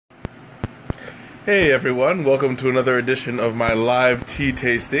Hey everyone, welcome to another edition of my live tea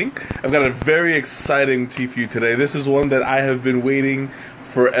tasting. I've got a very exciting tea for you today. This is one that I have been waiting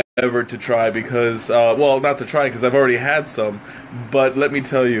forever to try because, well, not to try because I've already had some, but let me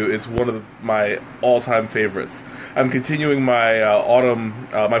tell you, it's one of my all-time favorites. I'm continuing my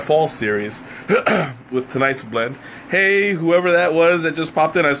my fall series with tonight's blend. Hey, whoever that was that just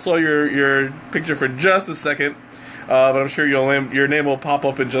popped in, I saw your picture for just a second, but I'm sure your name will pop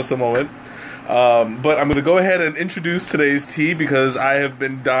up in just a moment. But I'm going to go ahead and introduce today's tea because I have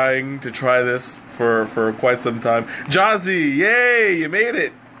been dying to try this for quite some time. Jazzy, yay, you made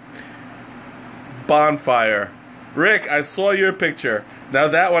it! Bonfire. Rick, I saw your picture. Now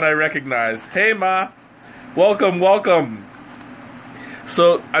that one I recognize. Hey, Ma. Welcome, welcome.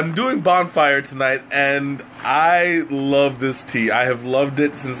 So, I'm doing Bonfire tonight, and I love this tea. I have loved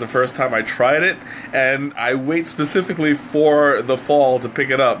it since the first time I tried it, and I wait specifically for the fall to pick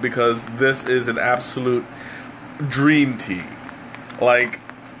it up because this is an absolute dream tea. Like,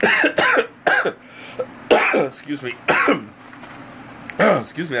 excuse me.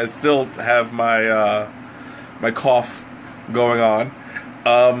 Excuse me, I still have my my cough going on.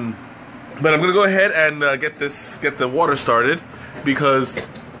 But I'm gonna go ahead and get the water started because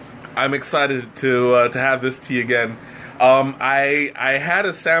I'm excited to have this tea again. I had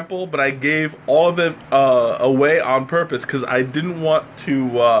a sample, but I gave all of it away on purpose because I didn't want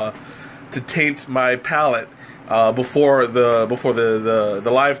to taint my palate before the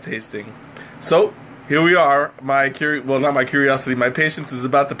live tasting. So here we are. Not my curiosity. My patience is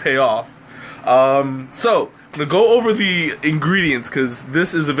about to pay off. So I'm going to go over the ingredients because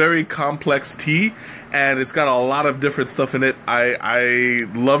this is a very complex tea and it's got a lot of different stuff in it. I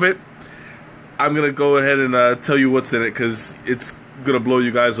love it. I'm going to go ahead and tell you what's in it because it's going to blow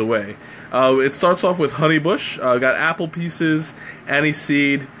you guys away. It starts off with honeybush. Got apple pieces,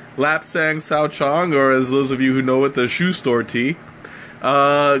 aniseed, lapsang souchong, or as those of you who know it, the shoe store tea.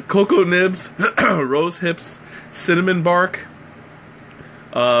 Cocoa nibs, rose hips, cinnamon bark,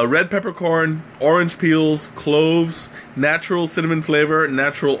 red peppercorn, orange peels, cloves, natural cinnamon flavor,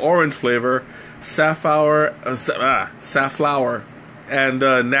 natural orange flavor, safflower, and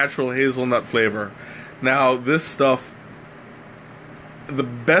natural hazelnut flavor. Now, this stuff, the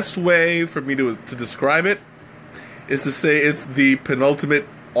best way for me to describe it is to say it's the penultimate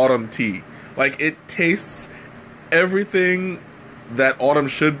autumn tea. Like, it tastes everything that autumn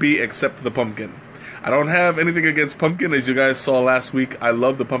should be except for the pumpkin. I don't have anything against pumpkin, as you guys saw last week. I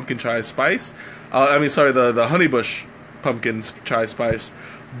love the pumpkin chai spice. the honeybush pumpkin chai spice.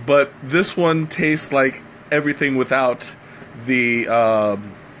 But this one tastes like everything without the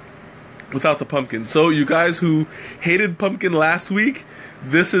pumpkin. So you guys who hated pumpkin last week,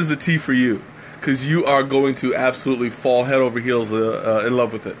 this is the tea for you, because you are going to absolutely fall head over heels in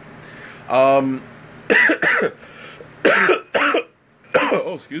love with it. Oh,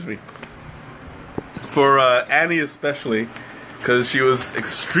 excuse me. For Annie especially, because she was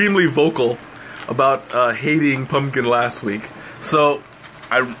extremely vocal about hating pumpkin last week. So,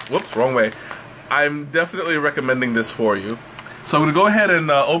 whoops, wrong way. I'm definitely recommending this for you. So I'm going to go ahead and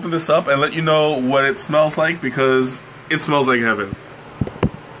open this up and let you know what it smells like, because it smells like heaven.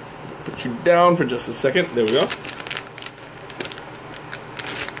 Put you down for just a second. There we go.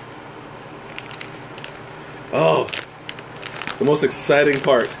 Oh, the most exciting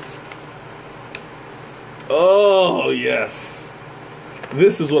part. Oh, yes.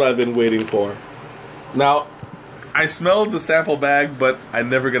 This is what I've been waiting for. Now, I smelled the sample bag, but I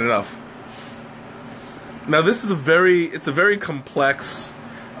never get enough. Now, this is a very complex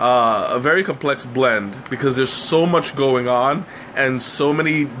blend, because there's so much going on and so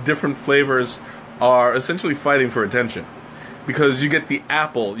many different flavors are essentially fighting for attention. Because you get the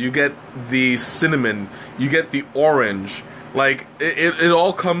apple, you get the cinnamon, you get the orange. Like, it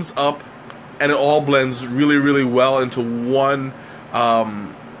all comes up and it all blends really, really well into one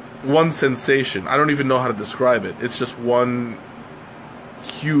sensation. I don't even know how to describe it. It's just one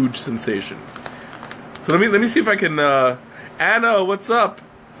huge sensation. So let me see if I can. Anna, what's up?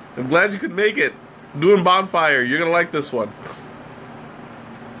 I'm glad you could make it. I'm doing Bonfire. You're gonna like this one.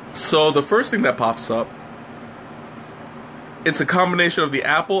 So the first thing that pops up, it's a combination of the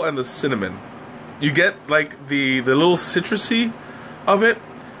apple and the cinnamon. You get like the little citrusy of it,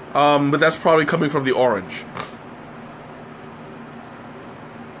 but that's probably coming from the orange.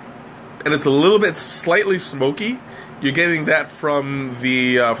 And it's a little bit slightly smoky. You're getting that from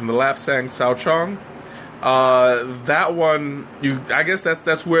the lapsang souchong. That one, I guess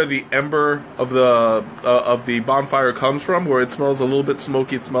that's where the ember of the bonfire comes from, where it smells a little bit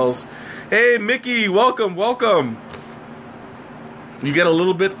smoky. It smells. Hey, Mickey, welcome, welcome. you get a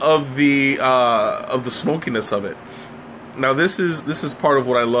little bit of the smokiness of it. Now this is part of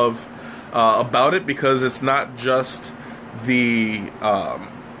what I love about it, because it's not just the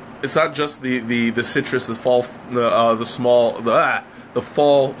citrus, the fall, the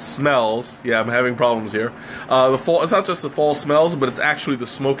fall smells. Yeah, I'm having problems here. It's not just the fall smells, but it's actually the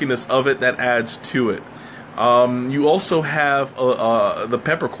smokiness of it that adds to it. You also have the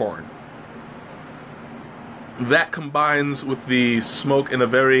peppercorn. That combines with the smoke in a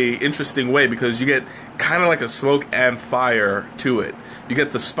very interesting way, because you get kind of like a smoke and fire to it. You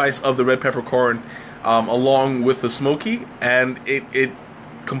get the spice of the red peppercorn along with the smoky, and it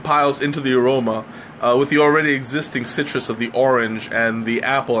compiles into the aroma with the already existing citrus of the orange and the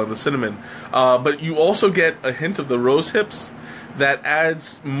apple and the cinnamon. But you also get a hint of the rose hips that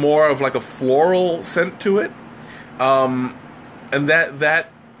adds more of like a floral scent to it. And that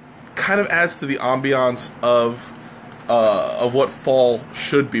kind of adds to the ambiance of what fall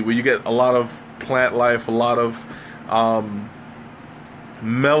should be, where you get a lot of plant life, a lot of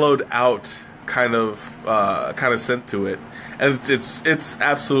mellowed out kind of scent to it, and it's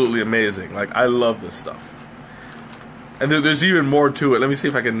absolutely amazing. Like, I love this stuff, and there's even more to it. Let me see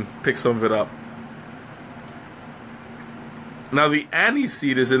if I can pick some of it up. Now the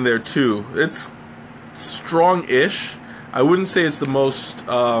aniseed is in there too. It's strong-ish. I wouldn't say it's the most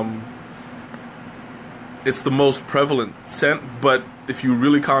prevalent scent, but if you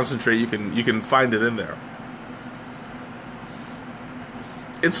really concentrate, you can find it in there.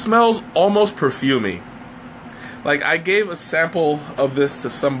 It smells almost perfumey. Like, I gave a sample of this to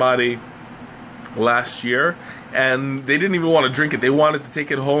somebody last year, and they didn't even want to drink it. They wanted to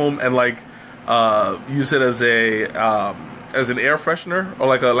take it home and like use it as an air freshener, or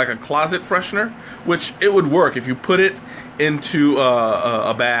like a closet freshener, which it would work if you put it into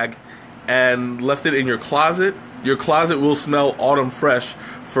a bag and left it in your closet. Your closet will smell autumn fresh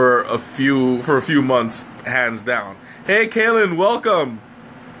for a few months, hands down. Hey, Kaylin, welcome.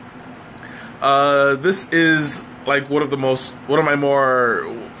 This is like one of my more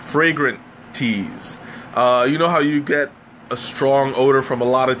fragrant teas. You know how you get a strong odor from a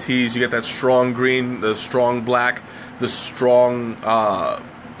lot of teas? You get that strong green, the strong black, the strong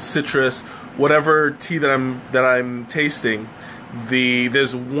citrus. Whatever tea that I'm tasting,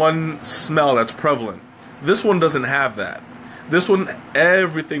 there's one smell that's prevalent. This one doesn't have that. This one,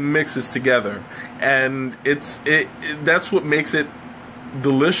 everything mixes together, and that's what makes it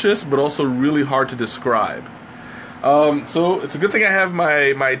delicious, but also really hard to describe. So it's a good thing I have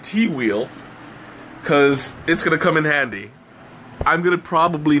my tea wheel, because it's gonna come in handy. I'm gonna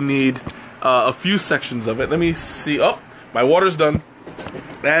probably need a few sections of it. Let me see. Oh, my water's done,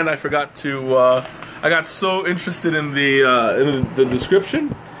 and I forgot to. I got so interested in the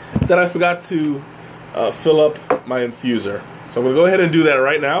description that I forgot to fill up my infuser. So I'm gonna go ahead and do that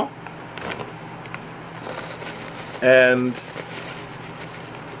right now, and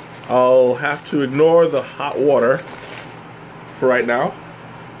I'll have to ignore the hot water for right now.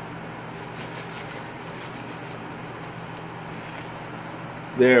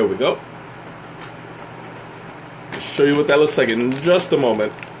 There we go. I'll show you what that looks like in just a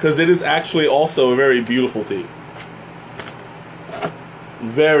moment, because it is actually also a very beautiful tea.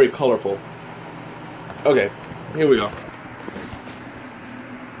 Very colorful. Okay, here we go.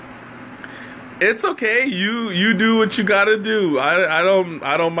 It's okay. You do what you gotta do. I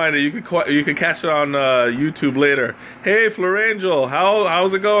don't mind it. You can catch it on YouTube later. Hey, Florangel,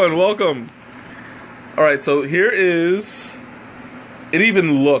 how's it going? Welcome. All right, so here is. It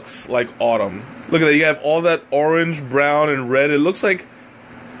even looks like autumn. Look at that. You have all that orange, brown, and red. It looks like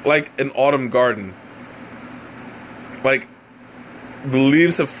an autumn garden. Like, the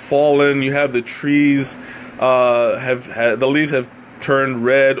leaves have fallen. You have the trees the leaves have turned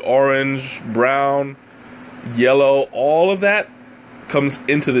red, orange, brown, yellow. All of that comes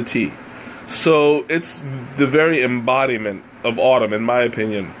into the tea. So it's the very embodiment of autumn, in my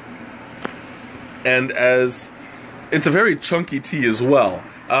opinion. And it's a very chunky tea as well.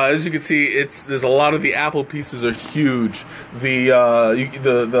 As you can see, there's a lot of the apple pieces are huge. The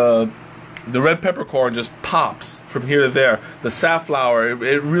red peppercorn just pops from here to there. The safflower,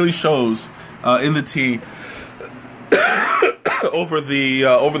 it really shows in the tea over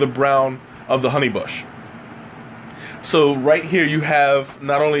the brown of the honeybush. So right here you have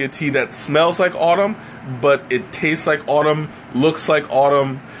not only a tea that smells like autumn, but it tastes like autumn, looks like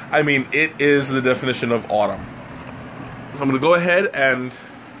autumn. I mean, it is the definition of autumn. I'm going to go ahead and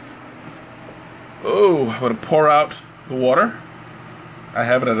I'm going to pour out the water. I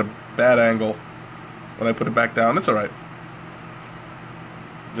have it at a bad angle when I put it back down. It's alright.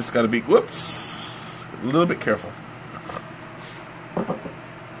 Just got to be, whoops, a little bit careful.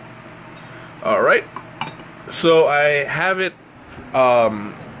 All right. So I have it. I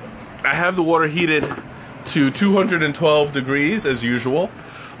have the water heated to 212 degrees as usual.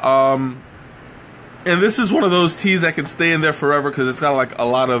 And this is one of those teas that can stay in there forever because it's got like a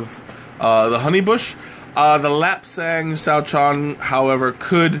lot of the honeybush. The Lapsang Saochan, however,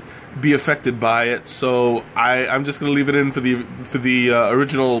 could be affected by it, so I'm just gonna leave it in for the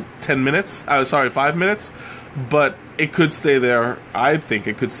original 10 minutes. Sorry, 5 minutes, but it could stay there. I think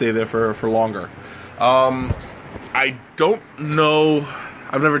it could stay there for longer. I don't know.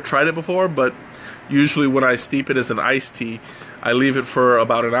 I've never tried it before, but usually when I steep it as an iced tea, I leave it for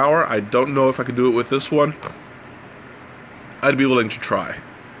about an hour. I don't know if I could do it with this one. I'd be willing to try.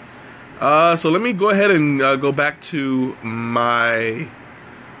 So let me go ahead and go back to my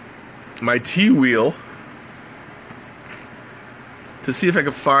tea wheel to see if I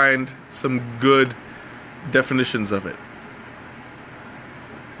can find some good definitions of it.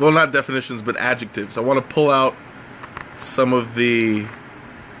 Well, not definitions, but adjectives. I want to pull out some of the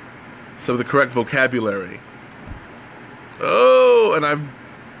correct vocabulary. Oh, and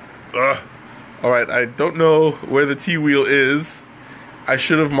all right, I don't know where the tea wheel is. I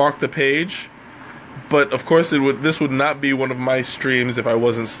should have marked the page, but of course this would not be one of my streams if I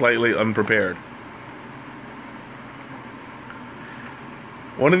wasn't slightly unprepared.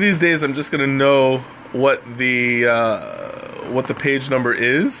 One of these days I'm just gonna know what the page number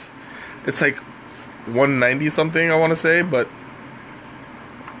is. It's like 190 something, I want to say, but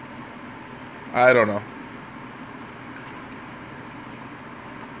I don't know.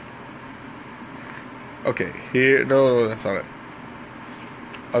 Okay, here, no, that's not it.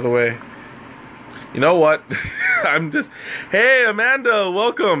 Other way. You know what? I'm just... Hey, Amanda,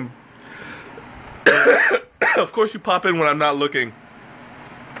 welcome. Of course you pop in when I'm not looking.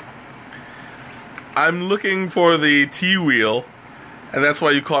 I'm looking for the tea wheel, and that's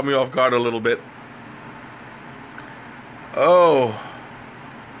why you caught me off guard a little bit. Oh.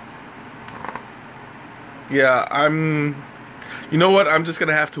 Yeah, You know what? I'm just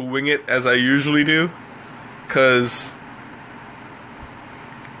gonna have to wing it as I usually do, because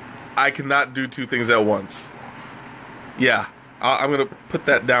I cannot do two things at once. Yeah, I'm gonna put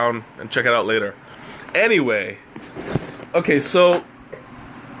that down and check it out later. Anyway, okay, so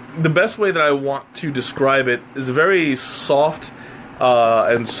the best way that I want to describe it is a very soft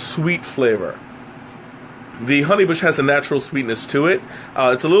and sweet flavor. The honeybush has a natural sweetness to it.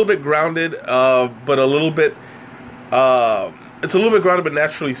 It's a little bit grounded, but a little bit. It's a little bit grounded, but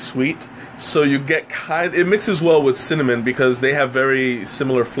naturally sweet. So you get it mixes well with cinnamon because they have very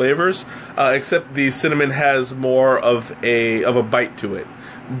similar flavors, except the cinnamon has more of a bite to it.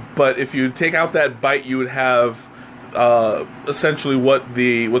 But if you take out that bite, you would have essentially what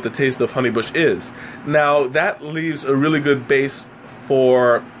the taste of honeybush is. Now that leaves a really good base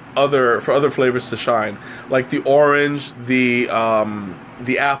for other flavors to shine, like the orange, the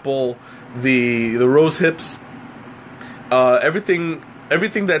apple, the rose hips, everything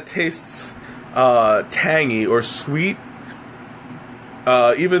that tastes tangy or sweet,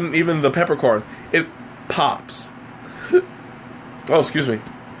 even the peppercorn, it pops. Oh, excuse me.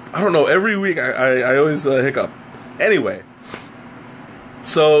 I don't know. Every week I always hiccup. Anyway,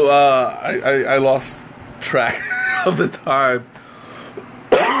 so I lost track of the time.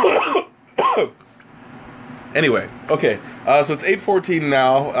 Anyway, okay. So it's 8:14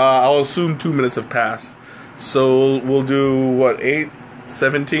 now. I'll assume 2 minutes have passed. So we'll do what,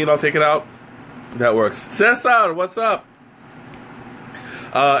 8:17? I'll take it out. That works. Cesar, what's up?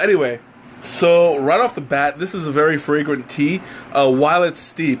 Anyway, so right off the bat, this is a very fragrant tea. While it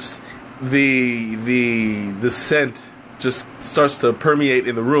steeps, the scent just starts to permeate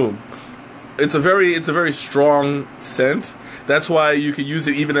in the room. It's a very strong scent. That's why you can use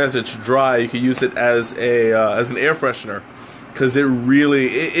it even as it's dry. You can use it as an air freshener, because it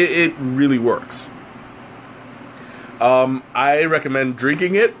really works. I recommend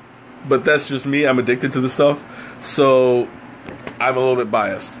drinking it, but that's just me. I'm addicted to the stuff, so I'm a little bit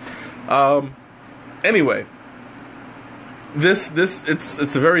biased. Anyway,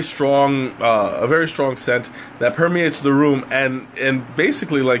 it's a very strong scent that permeates the room, and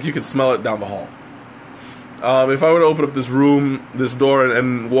basically, like, you can smell it down the hall. If I were to open up this door,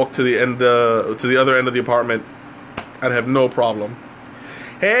 and walk to the other end of the apartment, I'd have no problem.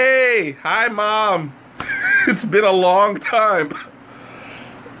 Hey, hi, Mom. It's been a long time.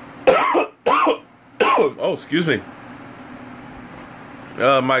 Oh, excuse me.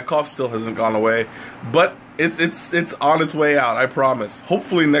 My cough still hasn't gone away, but it's on its way out. I promise.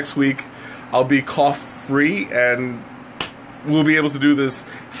 Hopefully next week I'll be cough free and we'll be able to do this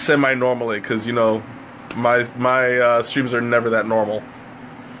semi-normally, because you know my streams are never that normal.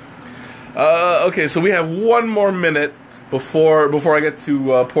 Okay, so we have one more minute before I get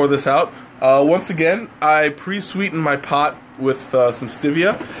to pour this out. Once again, I pre-sweetened my pot with some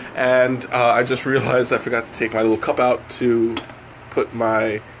stevia, and I just realized I forgot to take my little cup out to put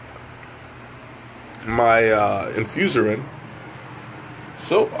my infuser in.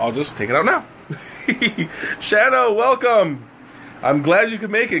 So I'll just take it out now. Shanno, welcome. I'm glad you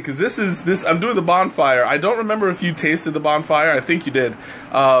could make it, because I'm doing the Bonfire. I don't remember if you tasted the Bonfire. I think you did.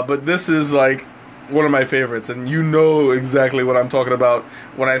 But this is like one of my favorites, and you know exactly what I'm talking about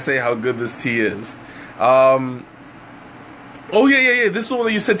when I say how good this tea is. Oh yeah. This is the one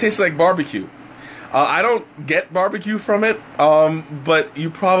that you said tasted like barbecue. I don't get barbecue from it, but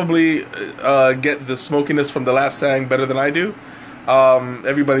you probably get the smokiness from the lapsang better than I do.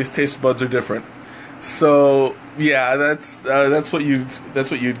 Everybody's taste buds are different. So yeah, that's what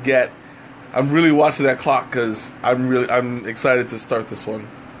you'd get. I'm really watching that clock because I'm excited to start this one.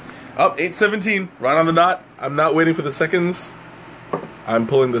 Up 8:17, right on the dot. I'm not waiting for the seconds. I'm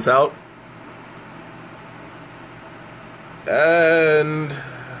pulling this out, and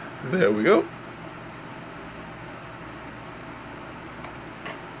there we go.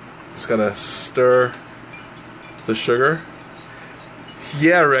 Just gotta stir the sugar.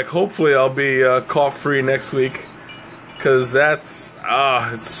 Yeah, Rick, hopefully I'll be cough-free next week, because that's,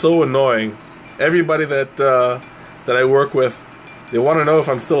 it's so annoying. Everybody that I work with, they want to know if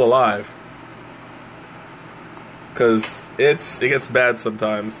I'm still alive, because it gets bad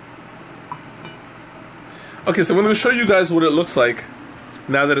sometimes. Okay, so I'm going to show you guys what it looks like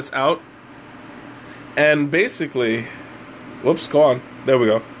now that it's out, and basically, whoops, go on, there we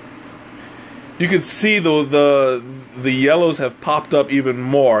go. You can see the yellows have popped up even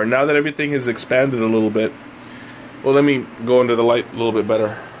more now that everything has expanded a little bit. Well, let me go into the light a little bit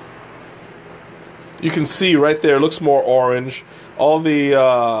better. You can see right there, it looks more orange. All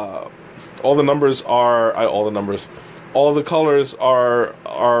the numbers are all the colors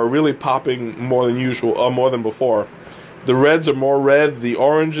are really popping more than usual, more than before. The reds are more red, the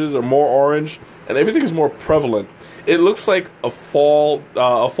oranges are more orange, and everything is more prevalent. It looks like a fall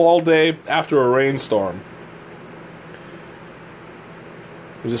day after a rainstorm.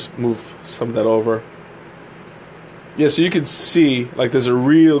 Let me just move some of that over. Yeah, so you can see like there's a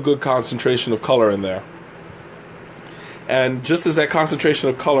real good concentration of color in there. And just as that concentration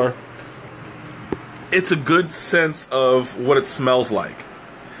of color, it's a good sense of what it smells like.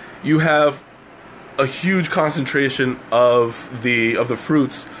 You have a huge concentration of the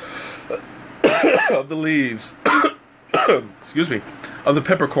fruits, of the leaves, excuse me, of the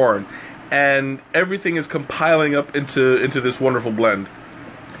peppercorn, and everything is compiling up into this wonderful blend.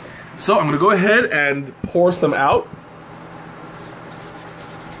 So I'm going to go ahead and pour some out.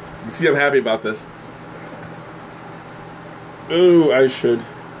 You see, I'm happy about this. Ooh, I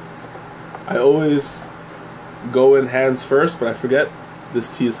always go in hands first, but I forget this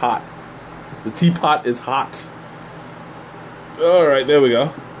tea is hot. The teapot is hot. Alright, there we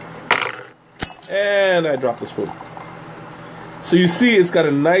go. And I dropped the spoon. So you see it's got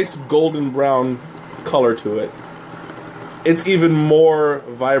a nice golden brown color to it. It's even more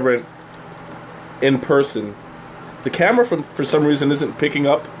vibrant in person. The camera, for some reason, isn't picking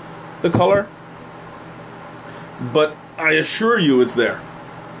up the color, but I assure you it's there.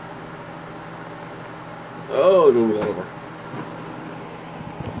 Oh, move that over.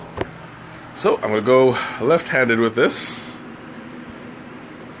 So I'm going to go left-handed with this.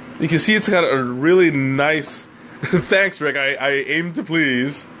 You can see it's got a really nice... Thanks, Rick. I aim to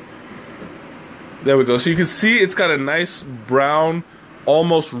please. There we go. So you can see it's got a nice brown,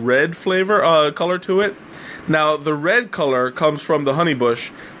 almost red flavor, color to it. Now, the red color comes from the honeybush,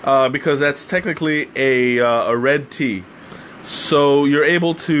 because that's technically a red tea. So you're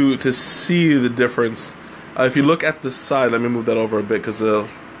able to see the difference. If you look at the side, let me move that over a bit because the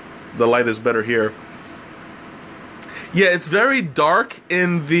light is better here. Yeah, it's very dark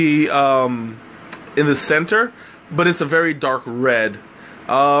in the center, but it's a very dark red.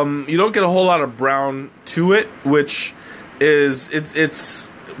 You don't get a whole lot of brown to it, which is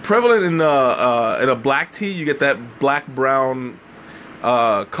it's prevalent in a black tea. You get that black brown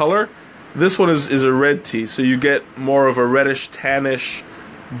color. This one is a red tea, so you get more of a reddish, tannish,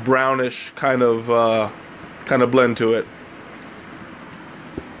 brownish kind of blend to it.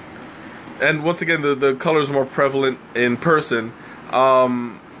 And once again, the color is more prevalent in person,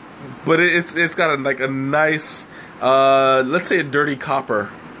 but it's got a nice, let's say a dirty copper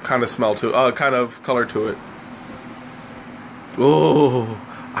kind of smell to, kind of color to it. Oh,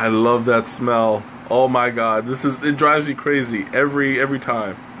 I love that smell. Oh my God, it drives me crazy every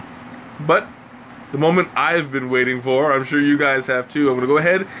time. But the moment I've been waiting for. I'm sure you guys have too. I'm going to go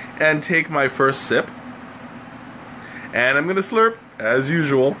ahead and take my first sip. And I'm going to slurp, as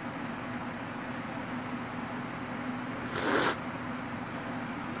usual.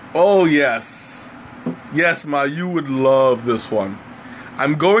 Oh, yes. Yes, Ma, you would love this one.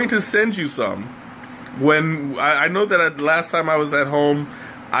 I'm going to send you some. When I know that last time I was at home,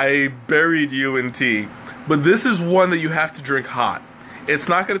 I buried you in tea. But this is one that you have to drink hot. It's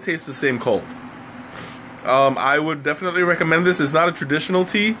not going to taste the same cold. I would definitely recommend this. It's not a traditional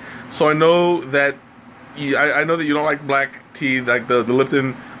tea, so I know that I know that you don't like black tea, like the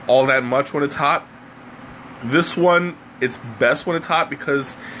Lipton, all that much when it's hot. This one, it's best when it's hot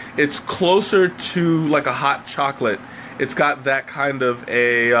because it's closer to like a hot chocolate. It's got that kind of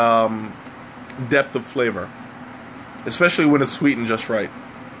a depth of flavor, especially when it's sweetened just right.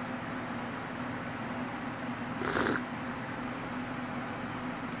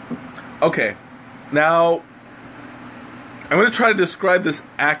 Okay, now I'm going to try to describe this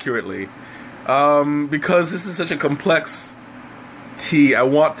accurately because this is such a complex tea. I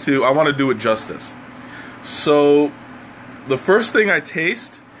want to do it justice. So the first thing I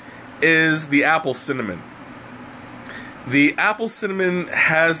taste is the apple cinnamon. The apple cinnamon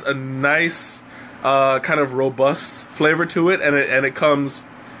has a nice kind of robust flavor to it, and it comes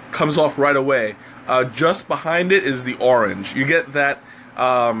off right away. Just behind it is the orange. You get that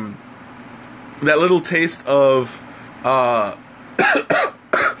that little taste of you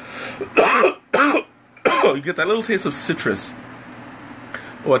get that little taste of citrus.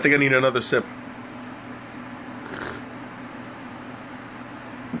 Oh, I think I need another sip.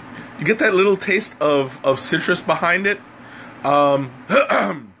 You get that little taste of citrus behind it,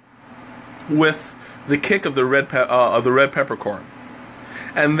 with the kick of the red peppercorn,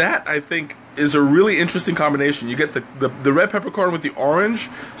 and that I think is a really interesting combination. You get the red peppercorn with the orange,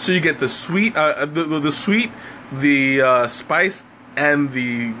 so you get the sweet, the sweet, the spice, and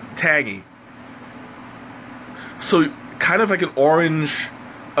the tangy. So kind of like an orange,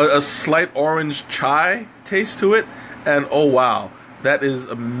 a slight orange chai taste to it, and oh wow, that is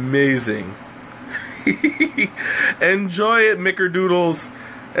amazing. Enjoy it, Mickerdoodles.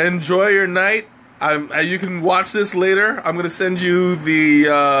 Enjoy your night. You can watch this later. I'm gonna send you the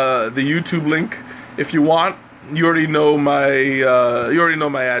YouTube link if you want. You already know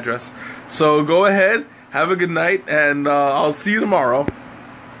my address. So go ahead, have a good night, and I'll see you tomorrow,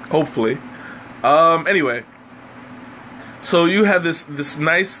 hopefully. Anyway, so you have this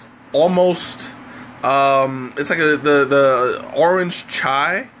nice almost it's like the orange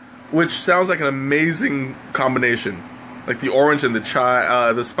chai, which sounds like an amazing combination, like the orange and the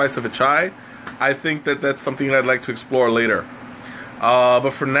chai, the spice of a chai. I think that's something I'd like to explore later.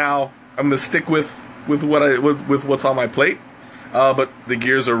 But for now, I'm gonna stick with what's on my plate. But the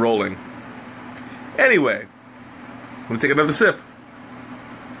gears are rolling. Anyway, I'm gonna take another sip.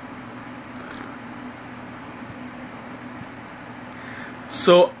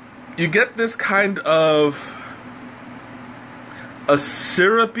 So you get this kind of a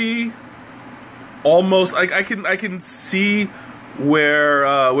syrupy, almost. I can see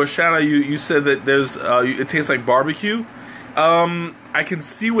where Shanna, you said that there's it tastes like barbecue. I can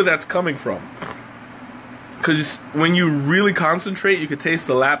see where that's coming from, because when you really concentrate, you can taste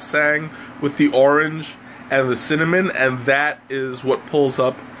the lapsang with the orange and the cinnamon, and that is what pulls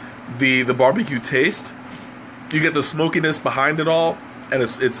up the barbecue taste. You get the smokiness behind it all, and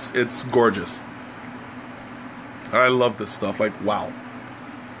it's gorgeous. I love this stuff. Like, wow.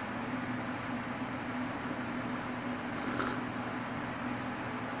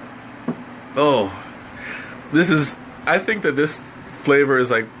 Oh, I think that this flavor is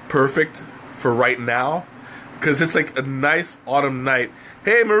like perfect for right now, because it's like a nice autumn night.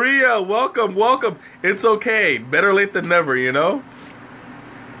 Hey Maria, welcome. It's okay, better late than never, you know.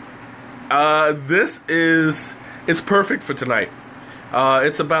 It's perfect for tonight.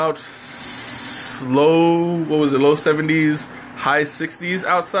 It's about low 70s, high 60s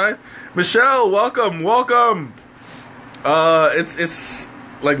outside. Michelle, welcome. It's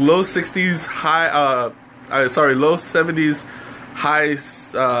like low 60s, low 70s, high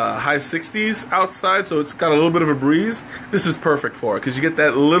 60s outside, so it's got a little bit of a breeze. This is perfect for it, because you get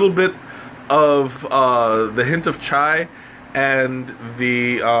that little bit of the hint of chai and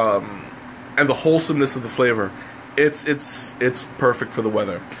the wholesomeness of the flavor. It's perfect for the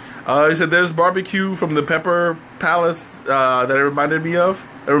weather. He said there's barbecue from the Pepper Palace that it reminded me of.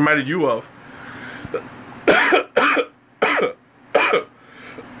 It reminded you of.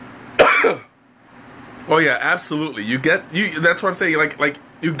 Oh yeah, absolutely. That's what I'm saying. Like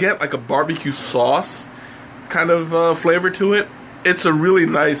you get like a barbecue sauce kind of flavor to it. it's a really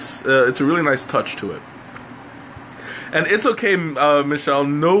nice touch to it. And it's okay, Michelle.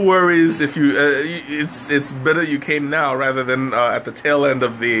 No worries if you. It's better you came now rather than at the tail end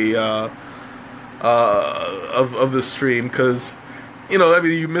of the of the stream, because I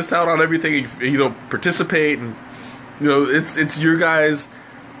mean, you miss out on everything. You don't participate, and it's your guys'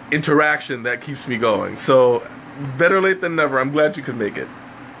 interaction that keeps me going. So better late than never. I'm glad you could make it.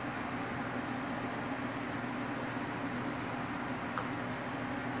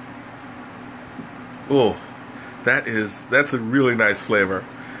 Oh. That's a really nice flavor.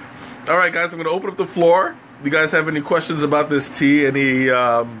 All right, guys, I'm going to open up the floor. Do you guys have any questions about this tea? Anything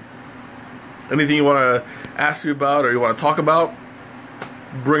you want to ask me about or you want to talk about?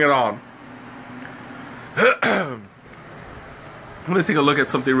 Bring it on. I'm going to take a look at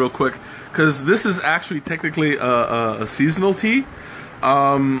something real quick, because this is actually technically a seasonal tea,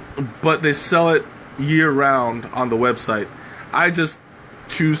 but they sell it year-round on the website. I just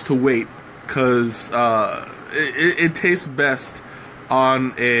choose to wait because it tastes best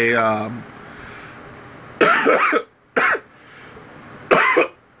on a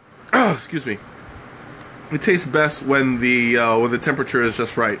excuse me. It tastes best when the temperature is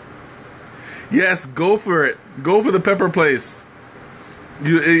just right. Yes, go for it. Go for the pepper place.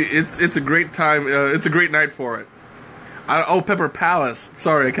 It's a great time. It's a great night for it. Pepper Palace.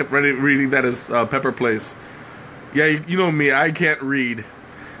 Sorry, I kept reading that as Pepper Place. Yeah, you know me. I can't read.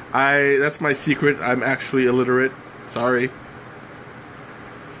 That's my secret. I'm actually illiterate. Sorry.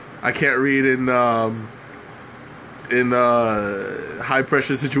 I can't read in high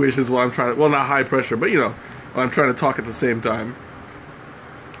pressure situations while I'm trying to, well, not high pressure, but while I'm trying to talk at the same time.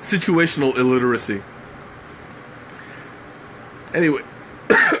 Situational illiteracy. Anyway.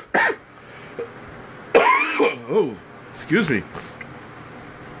 Oh, excuse me.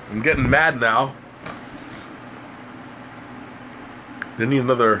 I'm getting mad now. I need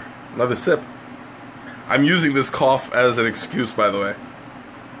another sip. I'm using this cough as an excuse, by the way.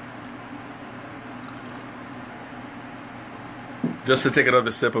 Just to take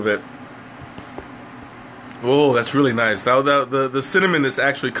another sip of it. Oh, that's really nice. Now the cinnamon is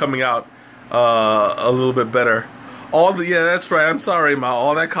actually coming out a little bit better. Yeah, that's right. I'm sorry, Ma.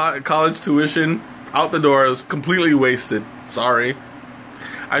 All that college tuition out the door was completely wasted. Sorry.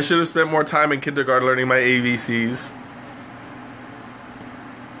 I should have spent more time in kindergarten learning my ABCs.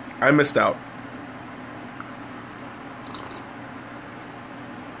 I missed out.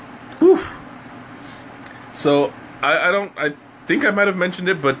 Whew. So I think I might have mentioned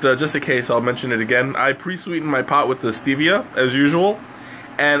it, but just in case, I'll mention it again. I pre-sweetened my pot with the stevia as usual,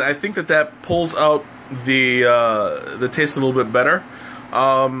 and I think that pulls out the taste a little bit better.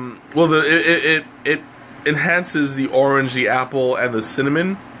 It enhances the orange, the apple, and the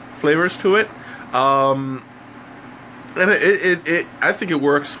cinnamon flavors to it. And I think it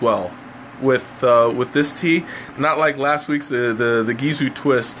works well with this tea. Not like last week's the Gizu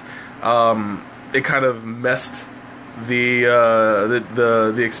twist. It kind of messed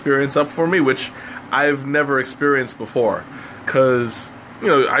the experience up for me, which I've never experienced before. Because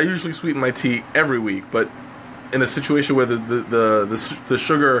I usually sweeten my tea every week, but in a situation where the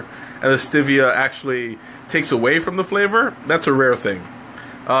sugar and the stevia actually takes away from the flavor, that's a rare thing.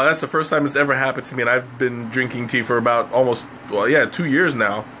 That's the first time it's ever happened to me, and I've been drinking tea for about 2 years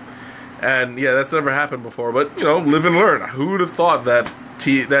now. And yeah, that's never happened before. But live and learn. Who would have thought that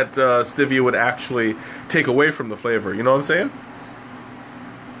stevia would actually take away from the flavor? You know what I'm saying?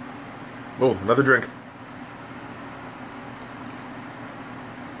 Oh, another drink.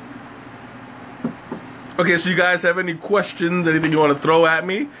 Okay, so you guys have any questions, anything you want to throw at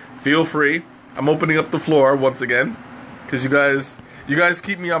me? Feel free. I'm opening up the floor once again, because you guys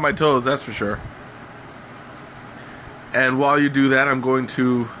keep me on my toes, that's for sure. And while you do that, I'm going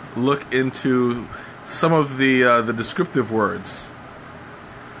to look into some of the descriptive words,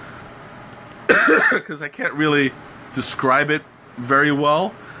 because I can't really describe it very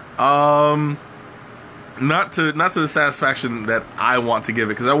well. Not to the satisfaction that I want to give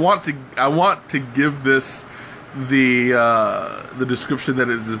it, because I want to give this the description that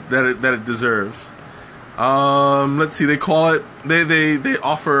it deserves. Let's see. They call it. They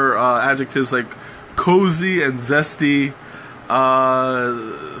offer adjectives like cozy and zesty,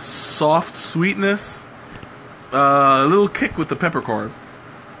 soft sweetness, a little kick with the peppercorn.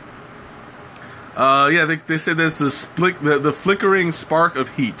 They say that's the flickering spark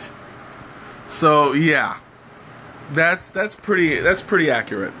of heat. So yeah, that's pretty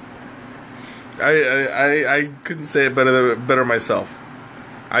accurate. I couldn't say it better myself.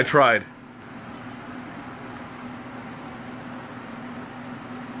 I tried.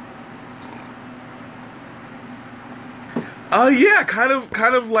 Yeah, kind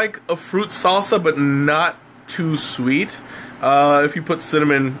of like a fruit salsa, but not too sweet. If you put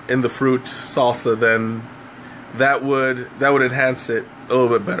cinnamon in the fruit salsa, then that would enhance it a little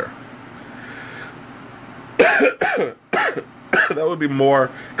bit better. That would be more,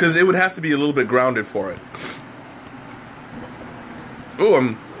 because it would have to be a little bit grounded for it. Oh,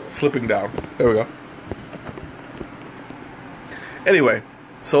 I'm slipping down. There we go. Anyway,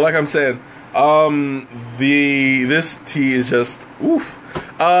 so like I'm saying, this tea is just oof.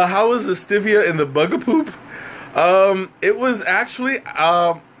 How was the stevia in the Bugapoop? It was actually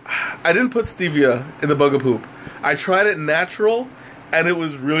I didn't put stevia in the Bugapoop. I tried it natural, and it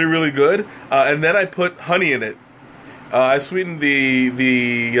was really, really good. And then I put honey in it. I sweetened the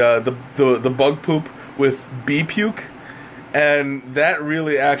bug poop with bee puke, and that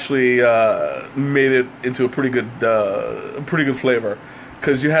really actually made it into a pretty good flavor.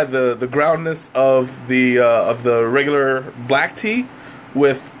 Because you had the groundness of the regular black tea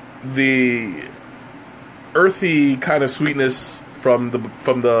with the earthy kind of sweetness from the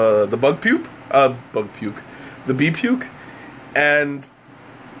the bee puke, and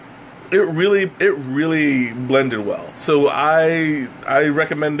it really blended well. So I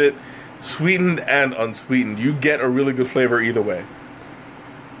recommend it sweetened and unsweetened. You get a really good flavor either way.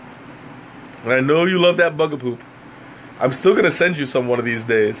 And I know you love that Bugapoop. I'm still gonna send you some one of these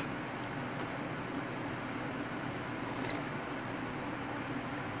days.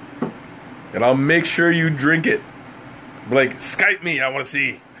 And I'll make sure you drink it. Be like, Skype me, I wanna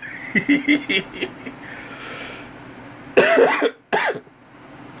see.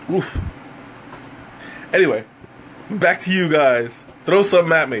 Oof. Anyway, back to you guys. Throw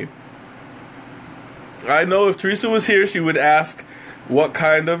something at me. I know if Teresa was here, she would ask what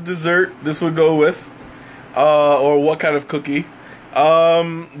kind of dessert this would go with, or what kind of cookie.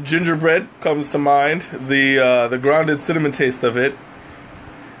 Gingerbread comes to mind. The grounded cinnamon taste of it.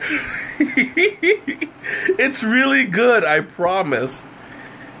 It's really good, I promise.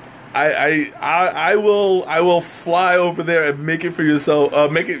 I will fly over there and make it for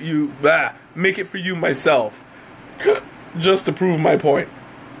yourself. Make it for you myself, just to prove my point.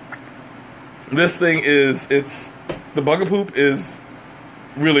 This thing is the Bugapoop is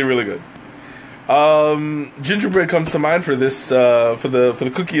really, really good. Gingerbread comes to mind for this for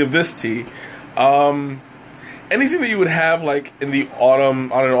the cookie of this tea. Anything that you would have like in the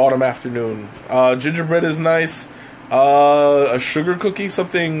autumn on an autumn afternoon. Gingerbread is nice. A sugar cookie,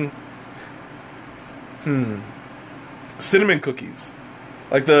 something. Cinnamon cookies,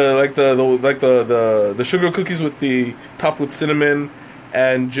 like the sugar cookies with the topped with cinnamon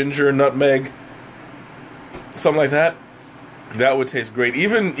and ginger, nutmeg, something like that. That would taste great.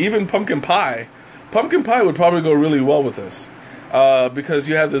 Even pumpkin pie. Pumpkin pie would probably go really well with this, because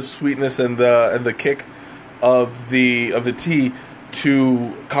you have the sweetness and the kick of the tea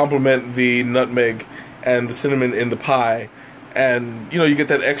to complement the nutmeg and the cinnamon in the pie. And you get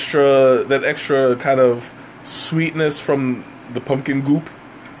that extra kind of sweetness from the pumpkin goop.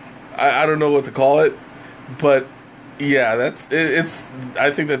 I don't know what to call it, but yeah, it's.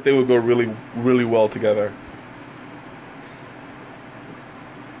 I think that they would go really, really well together.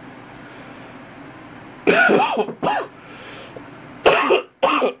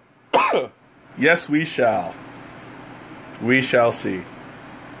 Yes, we shall. We shall see.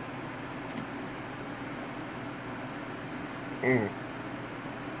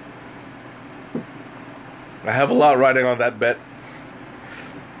 I have a lot riding on that bet.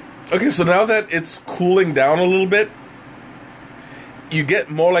 Okay, so now that it's cooling down a little bit, you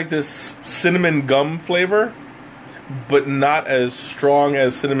get more like this cinnamon gum flavor, but not as strong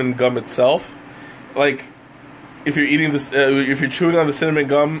as cinnamon gum itself. Like, if you're eating this, if you're chewing on the cinnamon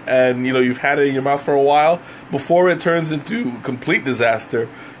gum and you've had it in your mouth for a while, before it turns into complete disaster,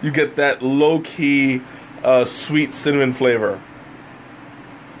 you get that low-key sweet cinnamon flavor.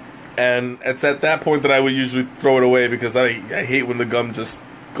 And it's at that point that I would usually throw it away, because I hate when the gum just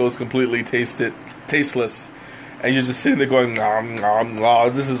goes completely tasteless. And you're just sitting there going, nom, nom,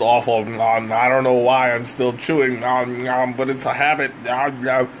 nom, this is awful, nom, I don't know why I'm still chewing, nom, nom, but it's a habit. Nom,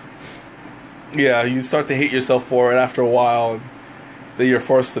 nom. Yeah, you start to hate yourself for it after a while, and then you're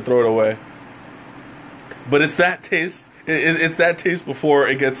forced to throw it away. But it's that taste. It's that taste before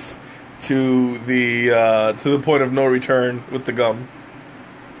it gets to the point of no return with the gum.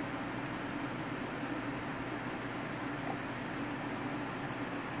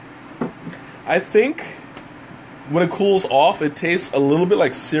 I think when it cools off, it tastes a little bit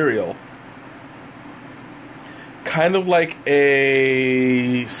like cereal. Kind of like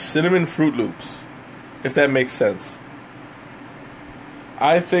a cinnamon Fruit Loops, if that makes sense.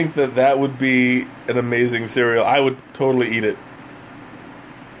 I think that would be an amazing cereal. I would totally eat it.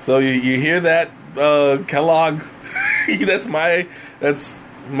 So you hear that, Kellogg? that's my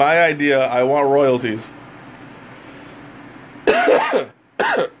idea. I want royalties.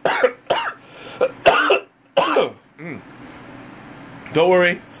 Don't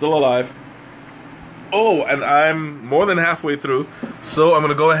worry, still alive. Oh, and I'm more than halfway through, so I'm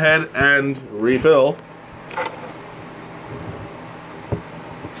gonna go ahead and refill.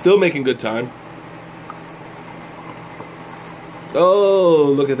 Still making good time.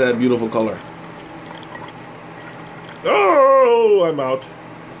 Oh, look at that beautiful color. Oh, I'm out.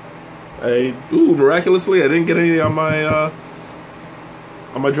 Miraculously, I didn't get any on my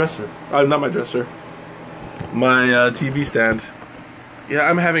dresser. Not my dresser. My TV stand. Yeah,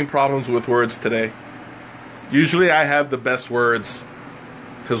 I'm having problems with words today. Usually I have the best words,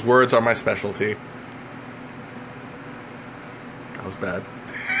 because words are my specialty. That was bad.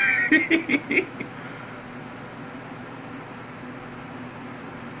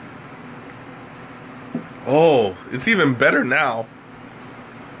 Oh, it's even better now.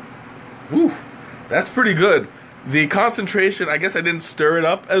 Whew, that's pretty good. The concentration, I guess I didn't stir it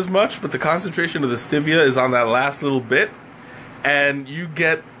up as much, but the concentration of the stevia is on that last little bit, and you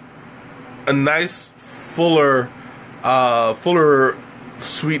get a nice fuller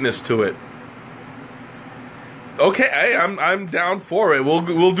sweetness to it. Okay, I'm down for it.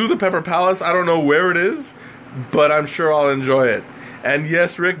 We'll do the Pepper Palace. I don't know where it is, but I'm sure I'll enjoy it. And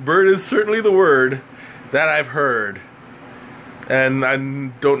yes, Rick, bird is certainly the word that I've heard. And I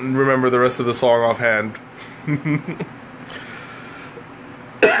don't remember the rest of the song offhand.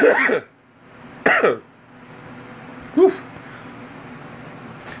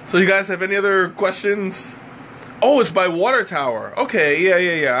 So you guys have any other questions? Oh, it's by Water Tower.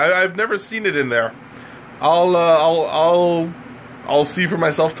 Okay, yeah. I've never seen it in there. I'll see for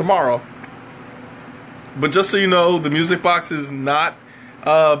myself tomorrow. But just so you know, the music box is not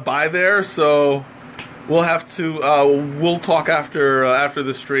by there, so we'll have to we'll talk after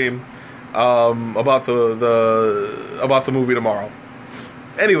the stream about the movie tomorrow.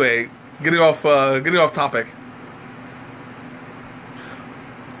 Anyway, getting off topic.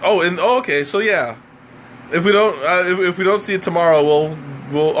 Okay, so yeah, if we don't see it tomorrow, we'll.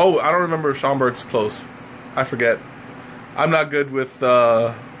 Oh, I don't remember if Schaumburg's close. I forget. I'm not good with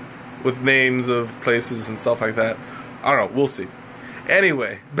names of places and stuff like that. I don't know. We'll see.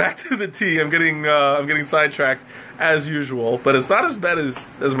 Anyway, back to the tea. I'm getting sidetracked as usual, but it's not as bad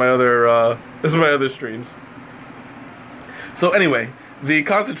as my other streams. So anyway, the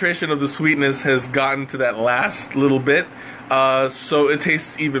concentration of the sweetness has gotten to that last little bit, so it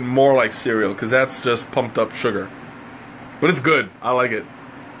tastes even more like cereal, because that's just pumped up sugar. But it's good. I like it.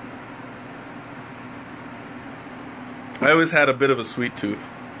 I always had a bit of a sweet tooth.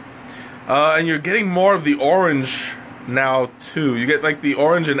 And you're getting more of the orange now, too. You get like the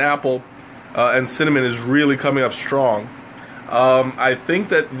orange and apple, and cinnamon is really coming up strong. I think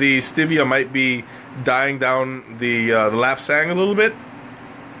that the stevia might be dying down the lapsang a little bit,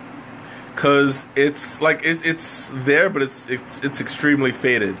 because it's like it's there, but it's extremely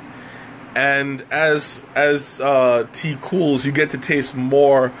faded. And as tea cools, you get to taste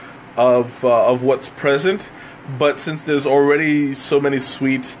more of what's present. But since there's already so many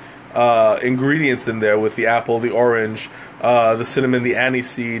sweet ingredients in there, with the apple, the orange, the cinnamon, the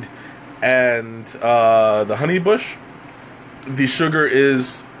aniseed, and the honey bush, the sugar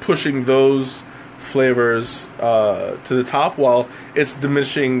is pushing those flavors to the top, while it's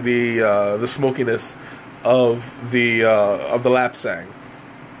diminishing the smokiness of the lapsang,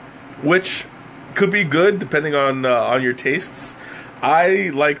 which could be good depending on your tastes. I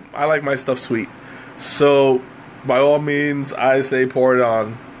like my stuff sweet, so by all means, I say pour it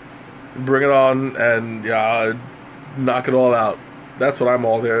on, bring it on, and knock it all out. That's what I'm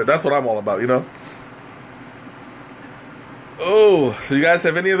all there. That's what I'm all about, you know. Oh, so you guys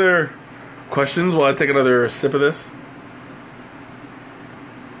have any other questions while I take another sip of this?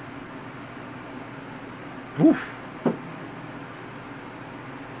 Oof.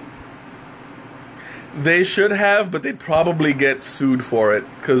 They should have, but they'd probably get sued for it,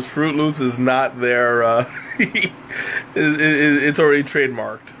 because Fruit Loops is not their. It's already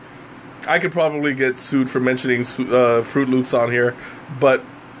trademarked. I could probably get sued for mentioning Fruit Loops on here, but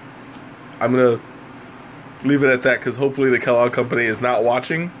I'm gonna leave it at that, because hopefully the Kellogg Company is not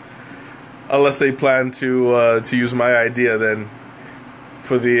watching, unless they plan to use my idea then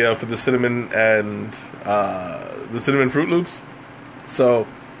for the cinnamon and the cinnamon Fruit Loops. So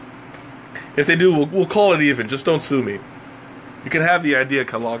if they do, we'll call it even. Just don't sue me. You can have the idea,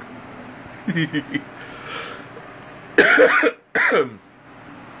 Kellogg.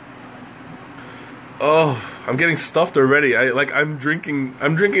 Oh, I'm getting stuffed already. I'm drinking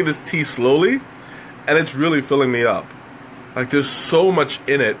this tea slowly, and it's really filling me up. Like, there's so much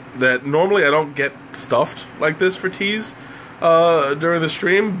in it that normally I don't get stuffed like this for teas during the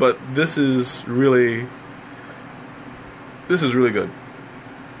stream, but this is really good.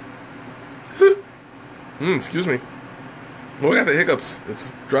 Excuse me. Oh, I got the hiccups. It's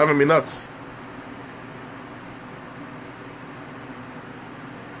driving me nuts.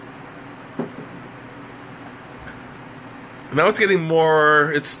 Now it's getting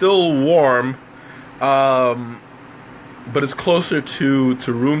more, it's still warm, but it's closer to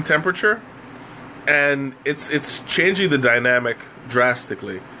room temperature, and it's changing the dynamic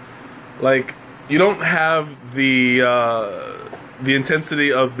drastically. Like, you don't have the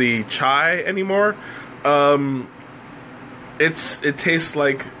intensity of the chai anymore. It tastes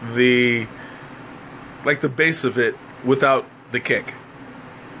like the base of it without the kick,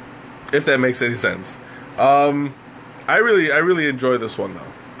 if that makes any sense. I really enjoy this one though.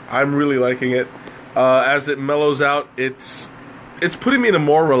 I'm really liking it. As it mellows out, it's putting me in a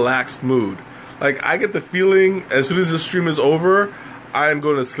more relaxed mood. Like, I get the feeling as soon as the stream is over, I'm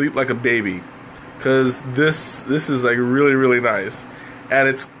going to sleep like a baby, because this is like really nice, and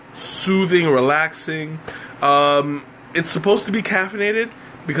it's soothing, relaxing. It's supposed to be caffeinated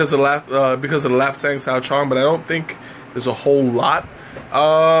because of the Lapsang Sao Chong, but I don't think there's a whole lot.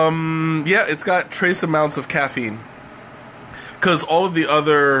 Yeah, it's got trace amounts of caffeine, because all of the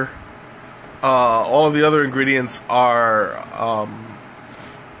other ingredients are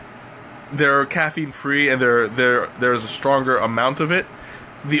they're caffeine free, and there's a stronger amount of it.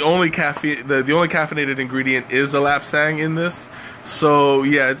 The only caffeinated ingredient is the Lapsang in this, so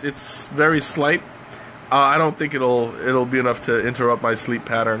yeah, it's very slight. I don't think it'll be enough to interrupt my sleep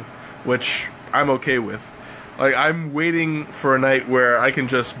pattern, which I'm okay with. Like, I'm waiting for a night where I can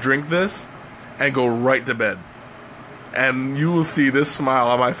just drink this and go right to bed, and you will see this smile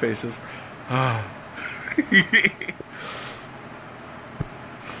on my face. Just,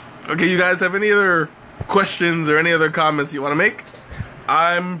 Okay, you guys have any other questions or any other comments you want to make?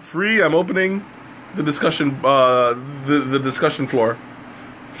 I'm free. I'm opening the discussion the discussion floor.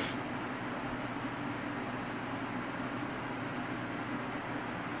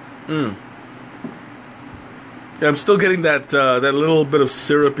 Yeah, I'm still getting that that little bit of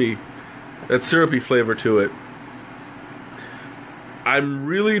syrupy flavor to it. I'm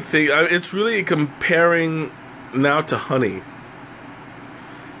really it's really comparing now to honey.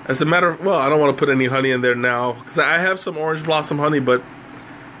 As a matter of, well, I don't want to put any honey in there now, because I have some orange blossom honey, but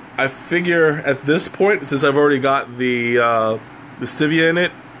I figure at this point, since I've already got the stevia in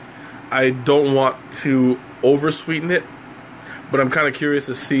it, I don't want to oversweeten it. But I'm kind of curious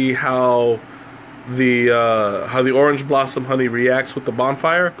to see how the orange blossom honey reacts with the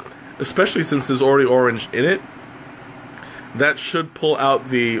Bonfire, especially since there's already orange in it. That should pull out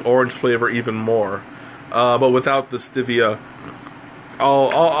the orange flavor even more. But without the stevia,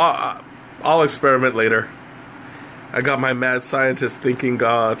 I'll experiment later. I got my mad scientist thinking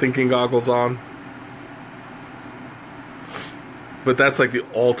goggles on. But that's like the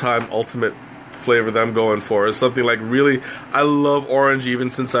all-time ultimate flavor that I'm going for. Is something like really, I love orange even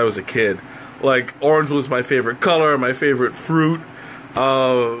since I was a kid. Like, orange was my favorite color, my favorite fruit.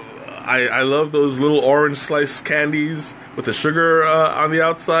 I love those little orange slice candies with the sugar on the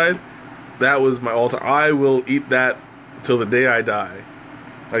outside. That was my all-time. I will eat that till the day I die.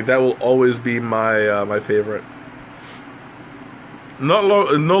 Like, that will always be my my favorite. No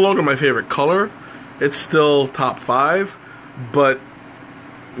longer my favorite color. It's still top 5, but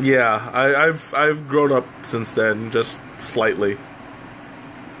yeah, I've grown up since then, just slightly.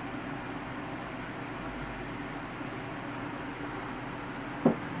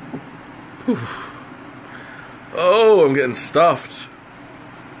 Whew. Oh, I'm getting stuffed.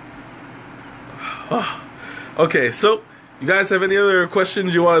 Okay, so you guys have any other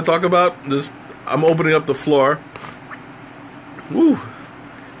questions you want to talk about? I'm opening up the floor. Woo.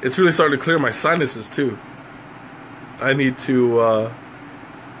 It's really starting to clear my sinuses too. I need to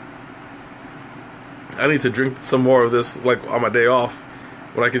drink some more of this, like, on my day off,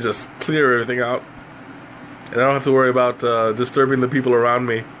 when I can just clear everything out, and I don't have to worry about disturbing the people around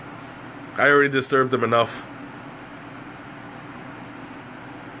me. I already disturbed them enough.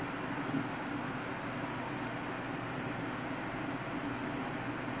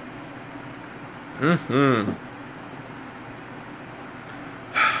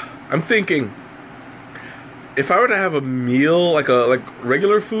 I'm thinking, if I were to have a meal, like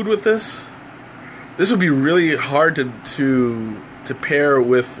regular food with this would be really hard to pair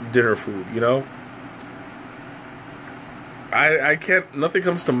with dinner food, you know? I can't. Nothing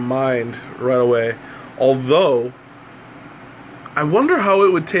comes to mind right away. Although, I wonder how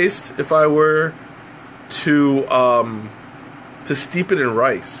it would taste if I were to steep it in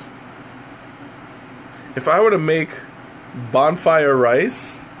rice. If I were to make bonfire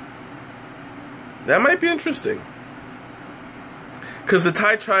rice, that might be interesting. Because the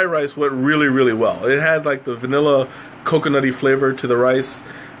Thai chai rice went really, really well. It had like the vanilla coconutty flavor to the rice,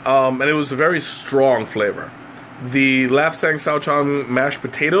 and it was a very strong flavor. The lapsang sauchong mashed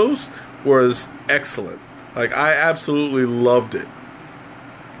potatoes was excellent. Like, I absolutely loved it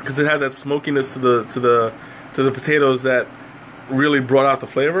because it had that smokiness to the potatoes that really brought out the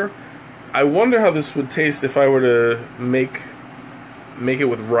flavor. I wonder how this would taste if I were to make it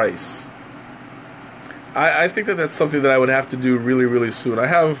with rice. I think that's something that I would have to do really, really soon. I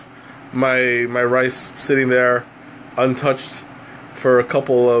have my rice sitting there untouched for a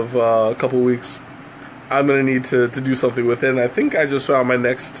couple weeks. I'm gonna need to do something with it, and I think I just found my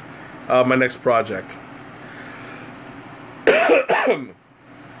next project.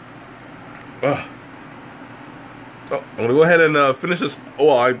 Oh, I'm gonna go ahead and finish this. Oh,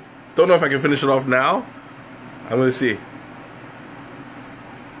 I don't know if I can finish it off now. I'm gonna see.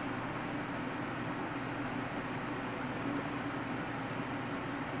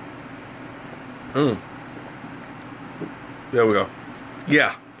 There we go.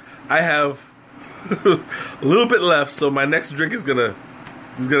 Yeah, I have a little bit left, so my next drink is gonna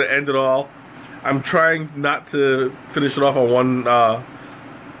end it all. I'm trying not to finish it off on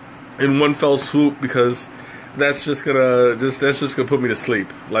in one fell swoop because that's just gonna put me to sleep.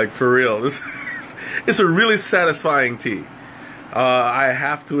 Like, for real, it's a really satisfying tea. I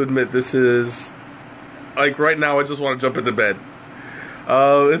have to admit, this is like right now. I just want to jump into bed.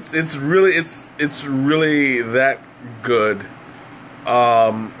 It's really that good.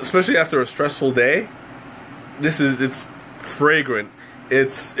 Especially after a stressful day. It's fragrant.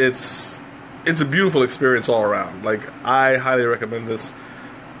 It's a beautiful experience all around. Like, I highly recommend this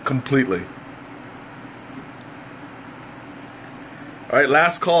completely. All right,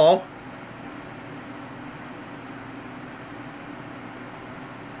 last call.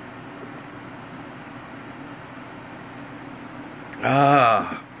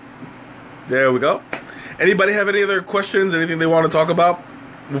 There we go. Anybody have any other questions, anything they want to talk about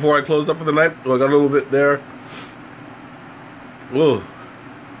before I close up for the night? Oh, I got a little bit there. Whoa.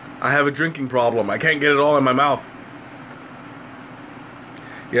 I have a drinking problem. I can't get it all in my mouth.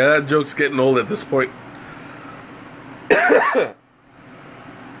 Yeah, that joke's getting old at this point. Then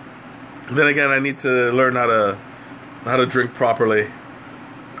again, I need to learn how to drink properly.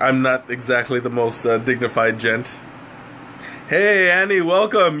 I'm not exactly the most dignified gent. Hey, Annie,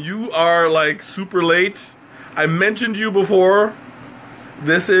 welcome. You are, like, super late. I mentioned you before.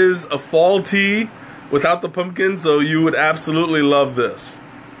 This is a fall tea without the pumpkin, so you would absolutely love this.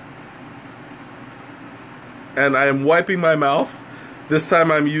 And I am wiping my mouth. This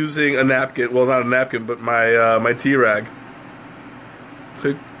time I'm using a napkin. Well, not a napkin, but my tea rag.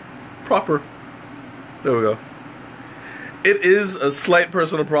 So, proper. There we go. It is a slight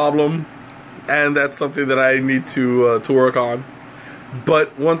personal problem, and that's something that I need to work on.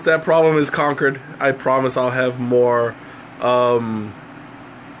 But once that problem is conquered, I promise I'll have more. I'll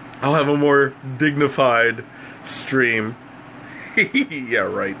have a more dignified stream. Yeah,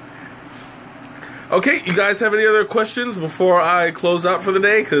 right. Okay, you guys have any other questions before I close out for the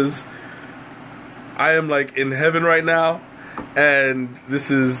day? Because I am, like, in heaven right now, and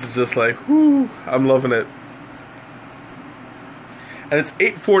this is just like, whoo, I'm loving it. And it's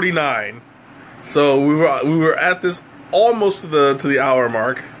 8:49, so we were at this almost to the hour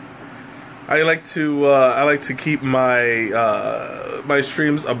mark. I like to keep my my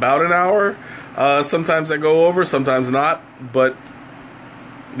streams about an hour. Sometimes I go over, sometimes not. But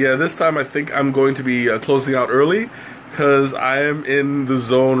yeah, this time I think I'm going to be closing out early because I am in the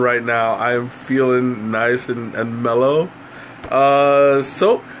zone right now. I am feeling nice and mellow.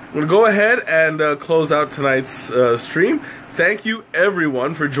 So I'm gonna go ahead and close out tonight's stream. Thank you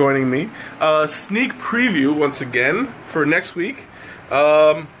everyone for joining me. Sneak preview once again for next week.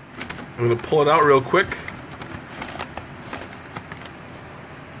 I'm gonna pull it out real quick.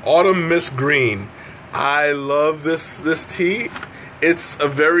 Autumn Mist Green. I love this tea. It's a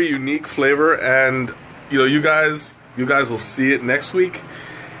very unique flavor, and you guys will see it next week.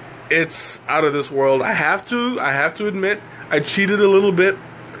 It's out of this world. I have to admit, I cheated a little bit.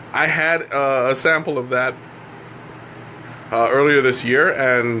 I had a sample of that earlier this year,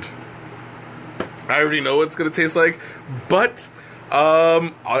 and I already know what it's gonna taste like, but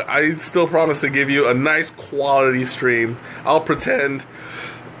I still promise to give you a nice quality stream. I'll pretend.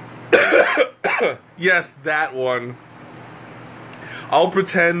 Yes, that one. I'll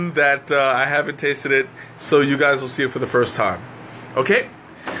pretend that I haven't tasted it, so you guys will see it for the first time. Okay?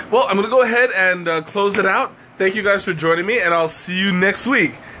 Well, I'm going to go ahead and close it out. Thank you guys for joining me, and I'll see you next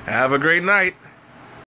week. Have a great night.